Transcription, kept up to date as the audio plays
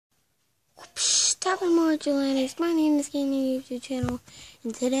Welcome Marjolanis, my name is Gaming YouTube channel,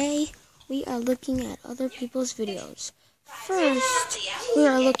 and today we are looking at other people's videos. First, we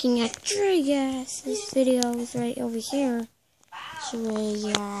are looking at Trigas's videos right over here.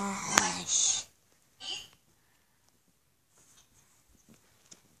 Trigas.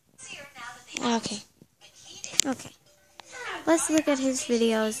 Okay. Let's look at his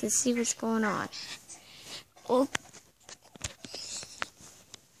videos and see what's going on. Oh.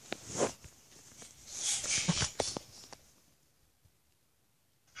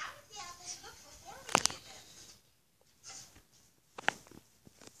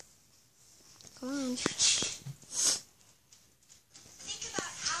 Come on.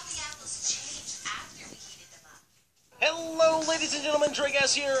 Hello, ladies and gentlemen,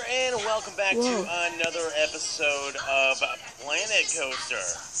 Trigas here, and welcome back to another episode of Planet Coaster.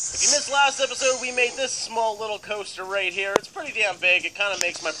 If you missed last episode, we made this small little coaster right here. It's pretty damn big. It kind of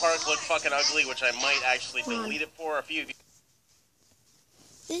makes my park look fucking ugly, which I might actually delete it for a few of you.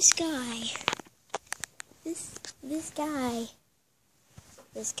 This guy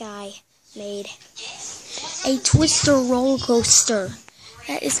made a Twister roller coaster.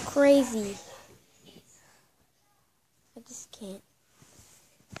 That is crazy. I just can't.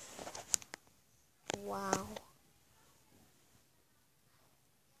 Wow.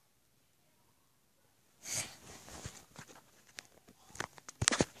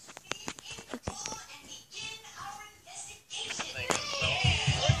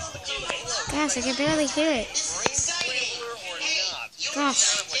 Gosh, I can barely hear it.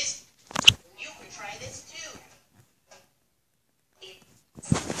 Gosh.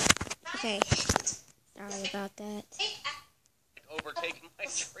 Okay. Sorry about that. Overtaking my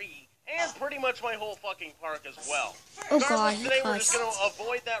tree, and pretty much my whole fucking park as well. Oh god, today we're just going to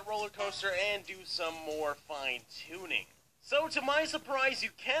avoid that roller coaster and do some more fine-tuning. So, to my surprise, you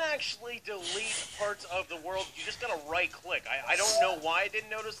can actually delete parts of the world. You just gotta right-click. I don't know why I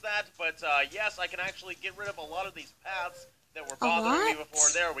didn't notice that, but yes, I can actually get rid of a lot of these paths that were bothering me before.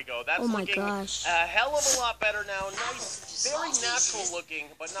 There we go. That's looking a hell of a lot better now. Nice, very natural looking,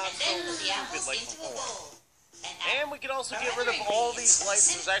 but not so stupid like before. And we can also get rid of all these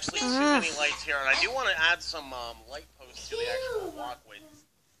lights. There's actually too many lights here, and I do want to add some light posts to the actual walkway.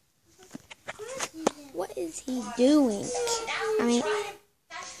 What is he doing?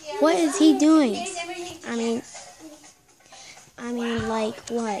 What is he doing? Like,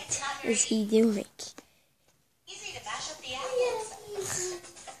 what is he doing?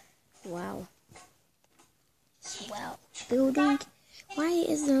 Wow. Building? Why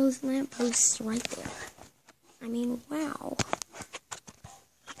is those lampposts right there? Wow.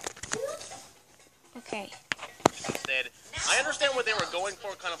 Okay. Instead, I understand what they were going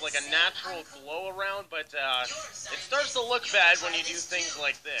for, kind of like a natural glow around, but it starts to look bad when you do things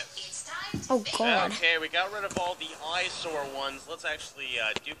like this. Oh god. Okay, we got rid of all the eyesore ones. Let's actually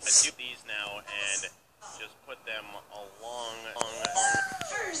dupe these now and just put them along.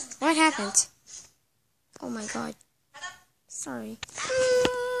 What happened? Oh my god. Sorry.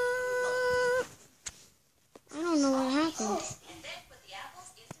 I don't know what happened.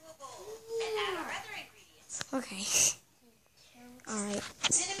 Okay. Alright.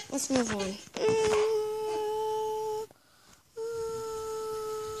 Let's move on.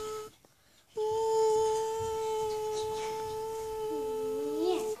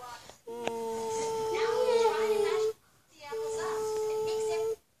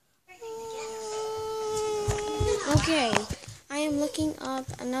 Okay. I am looking up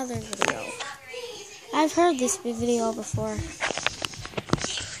another video. I've heard this video before.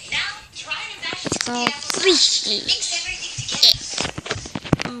 It's called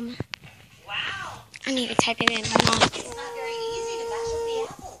I need to type it in. Hold on.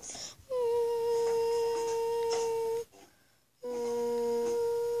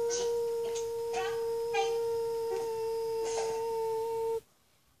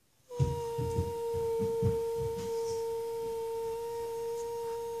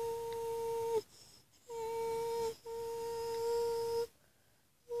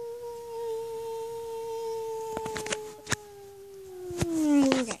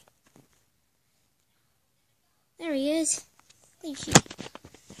 There he is. He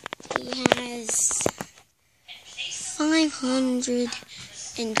has 502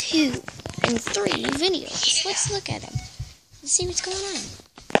 and 3 videos. Let's look at him. Let's see what's going on.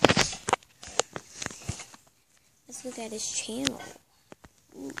 Let's look at his channel.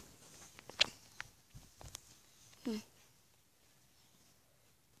 Ooh.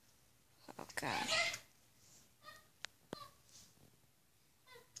 Oh god.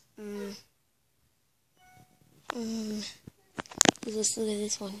 Just look at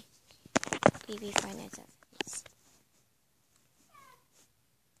this one. ep1 as a face.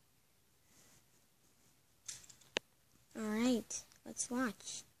 Alright, let's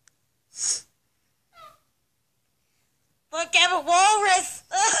watch. Look at a walrus!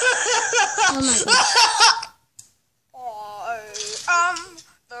 Oh my god. I am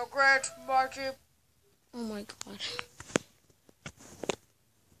the great Marty. Oh my god.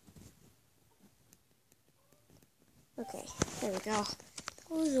 Okay, there we go. That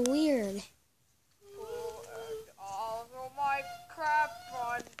was weird. And all of my crap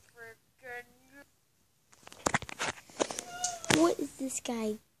on freaking. What is this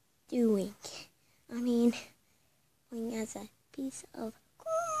guy doing? I mean, playing as a piece of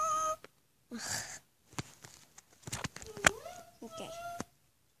crap. Okay.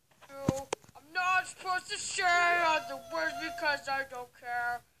 I'm not supposed to share on the words because I don't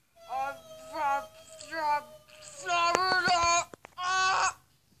care. I'm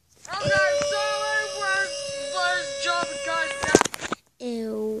okay, sorry, where's job because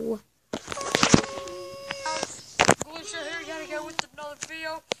Ew. Alicia here, you gotta go with another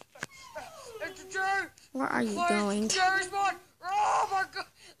video. It's a Jerry. Where are you going? Jerry's one. Oh my god.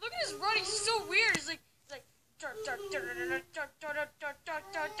 Look at his running, he's so weird. He's like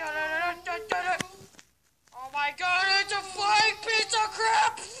oh my god, it's a flying piece of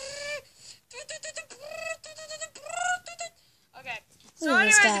crap! Okay, so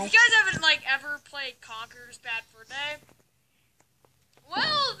anyways, if you guys haven't ever played Conker's Bad Fur Day,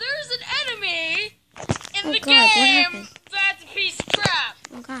 well, there's an enemy in the game that's a piece of crap.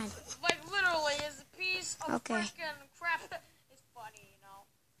 Oh god. Like literally is a piece of freaking crap. It's funny, you know.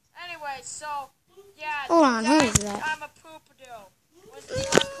 Anyway, so yeah, hold on, who is that? I'm a poopadoo. What's my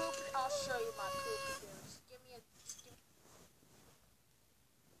poopadoo? I'll show you my poopadoos. Give me a.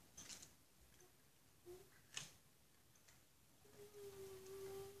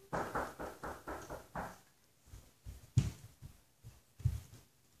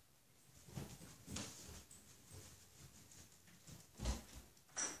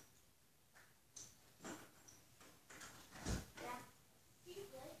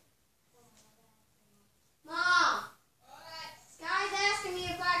 Mom! This guy's asking me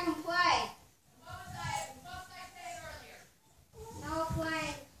if I can play. What was I saying earlier? No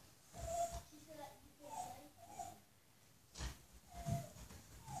playing.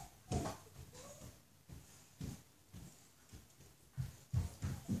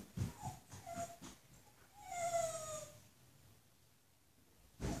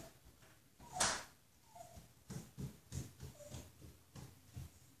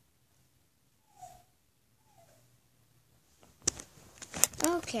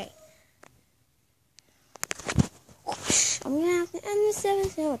 Okay. I'm gonna have to end this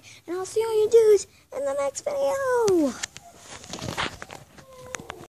episode, and I'll see all you dudes in the next video.